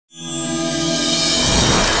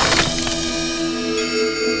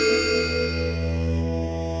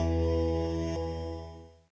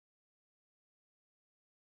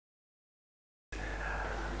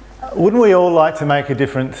Wouldn't we all like to make a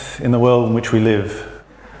difference in the world in which we live?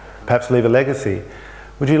 Perhaps leave a legacy?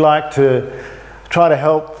 Would you like to try to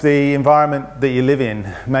help the environment that you live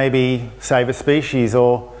in? Maybe save a species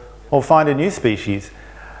or find a new species?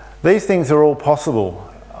 These things are all possible.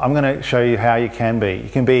 I'm going to show you how you can be. You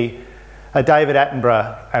can be a David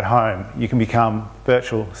Attenborough at home. You can become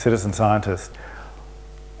virtual citizen scientist.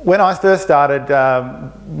 When I first started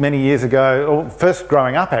many years ago, or first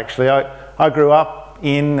growing up actually, I grew up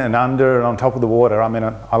in and under and on top of the water. I mean,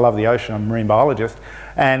 I love the ocean, I'm a marine biologist,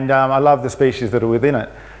 and I love the species that are within it.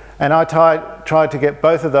 And I tried to get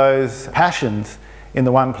both of those passions in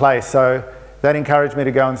the one place, so that encouraged me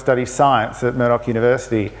to go and study science at Murdoch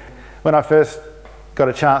University. When I first got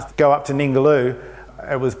a chance to go up to Ningaloo,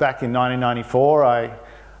 it was back in 1994. I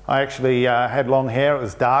actually had long hair, it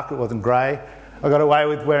was dark, it wasn't grey. I got away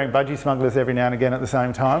with wearing budgie smugglers every now and again at the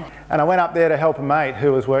same time. And I went up there to help a mate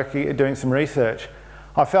who was doing some research.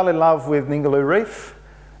 I fell in love with Ningaloo Reef,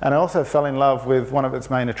 and I also fell in love with one of its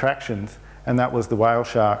main attractions, and that was the whale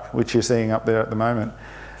shark, which you're seeing up there at the moment.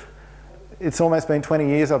 It's almost been 20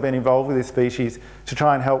 years I've been involved with this species to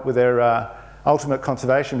try and help with their ultimate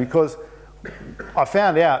conservation, because I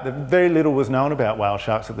found out that very little was known about whale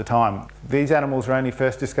sharks at the time. These animals were only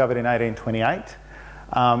first discovered in 1828,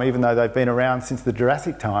 even though they've been around since the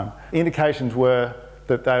Jurassic time. Indications were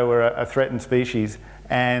that they were a threatened species,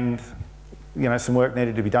 and some work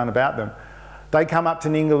needed to be done about them. They come up to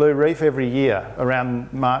Ningaloo Reef every year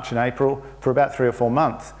around March and April for about 3 or 4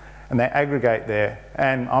 months, and they aggregate there.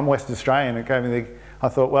 And I'm West Australian. I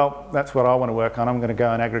thought, well, that's what I want to work on. I'm going to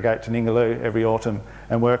go and aggregate to Ningaloo every autumn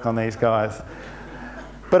and work on these guys.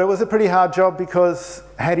 But it was a pretty hard job, because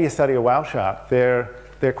how do you study a whale shark? They're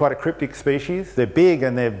quite a cryptic species. They're big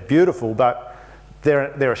and they're beautiful, but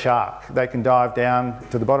they're a shark. They can dive down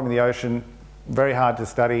to the bottom of the ocean, very hard to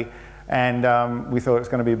study. And we thought it was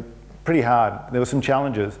going to be pretty hard. There were some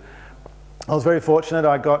challenges. I was very fortunate.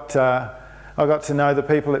 I got to know the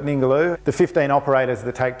people at Ningaloo. The 15 operators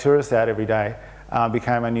that take tourists out every day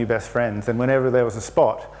became my new best friends. And whenever there was a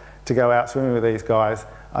spot to go out swimming with these guys,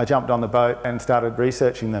 I jumped on the boat and started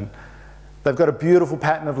researching them. They've got a beautiful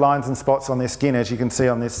pattern of lines and spots on their skin, as you can see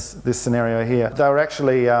on this scenario here. They were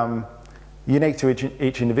actually unique to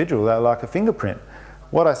each individual. They were like a fingerprint.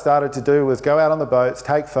 What I started to do was go out on the boats,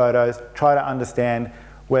 take photos, try to understand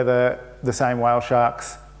whether the same whale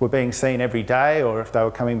sharks were being seen every day, or if they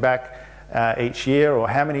were coming back each year, or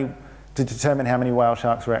to determine how many whale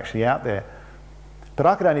sharks were actually out there. But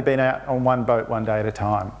I could only be out on one boat one day at a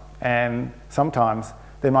time, and sometimes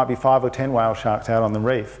there might be 5 or 10 whale sharks out on the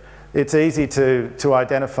reef. It's easy to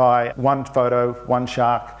identify one photo, one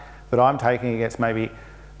shark that I'm taking against maybe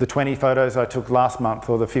the 20 photos I took last month,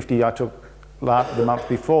 or the 50 I took the month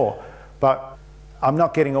before, but I'm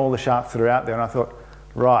not getting all the sharks that are out there. And I thought,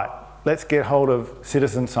 right, let's get hold of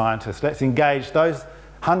citizen scientists. Let's engage those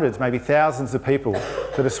hundreds, maybe thousands of people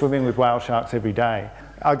that are swimming with whale sharks every day.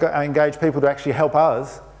 I engage people to actually help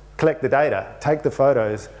us collect the data, take the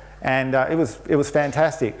photos, and it was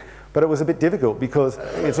fantastic. But it was a bit difficult, because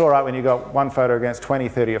it's all right when you got one photo against 20,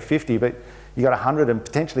 30 or 50, but you got 100 and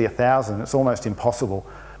potentially 1,000. It's almost impossible.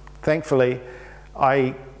 Thankfully,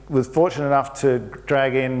 I was fortunate enough to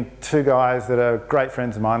drag in 2 guys that are great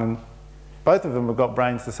friends of mine, and both of them have got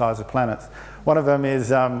brains the size of planets. One of them is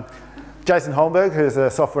Jason Holmberg, who's a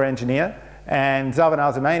software engineer, and Zavan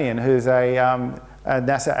Al-Zamanian, who's a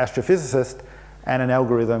NASA astrophysicist and an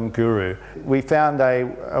algorithm guru. We found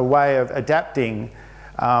a way of adapting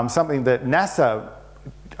something that NASA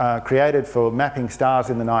created for mapping stars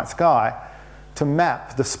in the night sky, to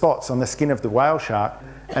map the spots on the skin of the whale shark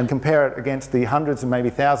and compare it against the hundreds and maybe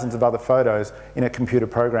thousands of other photos in a computer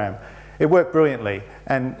program. It worked brilliantly,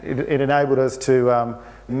 and it enabled us to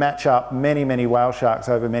match up many, many whale sharks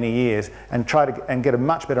over many years and try to get a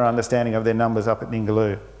much better understanding of their numbers up at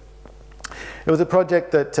Ningaloo. It was a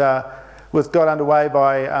project that got underway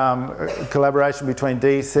by collaboration between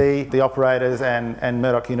DEC, the operators, and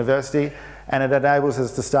Murdoch University, and it enables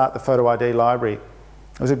us to start the photo ID library.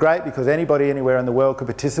 It was great because anybody anywhere in the world could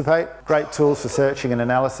participate, great tools for searching and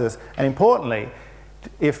analysis, and importantly,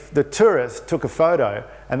 if the tourist took a photo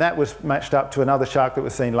and that was matched up to another shark that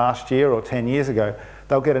was seen last year or 10 years ago,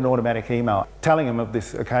 they'll get an automatic email telling them of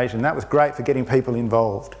this occasion. That was great for getting people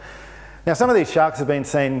involved. Now, some of these sharks have been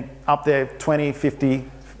seen up there 20,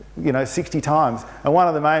 50, 60 times, and one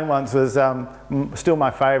of the main ones was, still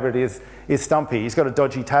my favourite, is Stumpy. He's got a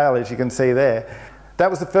dodgy tail, as you can see there. That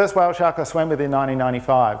was the first whale shark I swam with in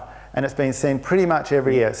 1995, and it's been seen pretty much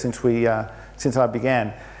every year since I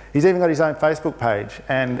began. He's even got his own Facebook page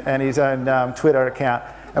and his own Twitter account,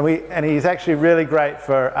 and he's actually really great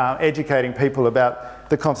for educating people about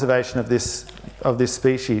the conservation of this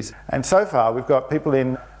species. And so far we've got people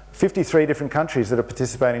in 53 different countries that are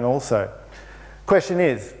participating also. Question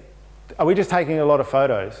is, are we just taking a lot of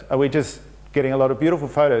photos? Are we just getting a lot of beautiful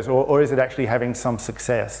photos, or is it actually having some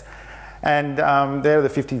success? And there are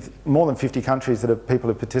the more than 50 countries that people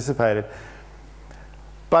have participated.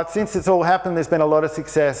 But since it's all happened, there's been a lot of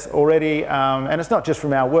success already, and it's not just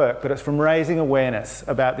from our work, but it's from raising awareness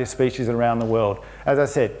about this species around the world. As I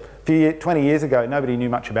said, 20 years ago, nobody knew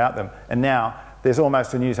much about them, and now there's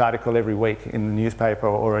almost a news article every week in the newspaper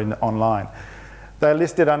or online. They're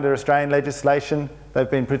listed under Australian legislation. They've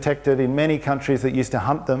been protected in many countries that used to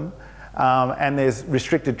hunt them, and there's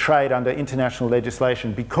restricted trade under international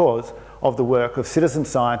legislation because of the work of citizen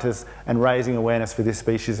scientists and raising awareness for this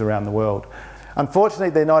species around the world. Unfortunately,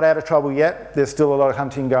 they're not out of trouble yet. There's still a lot of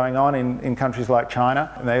hunting going on in countries like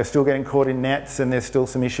China, and they are still getting caught in nets, and there's still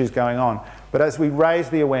some issues going on. But as we raise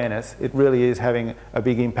the awareness, it really is having a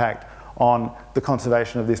big impact on the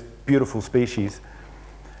conservation of this beautiful species.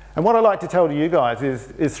 And what I'd like to tell to you guys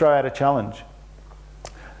is throw out a challenge.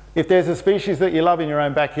 If there's a species that you love in your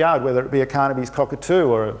own backyard, whether it be a Carnaby's cockatoo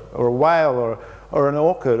or a whale or an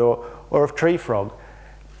orchid or a tree frog,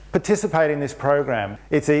 participate in this program.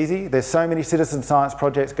 It's easy. There's so many citizen science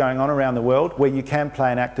projects going on around the world where you can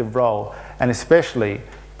play an active role, and especially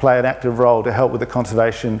play an active role to help with the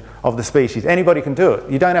conservation of the species. Anybody can do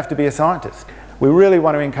it. You don't have to be a scientist. We really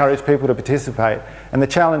want to encourage people to participate, and the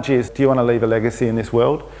challenge is, do you want to leave a legacy in this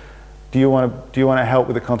world? Do you want to help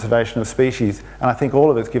with the conservation of species? And I think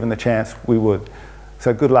all of us, given the chance, we would.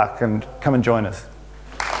 So good luck, and come and join us.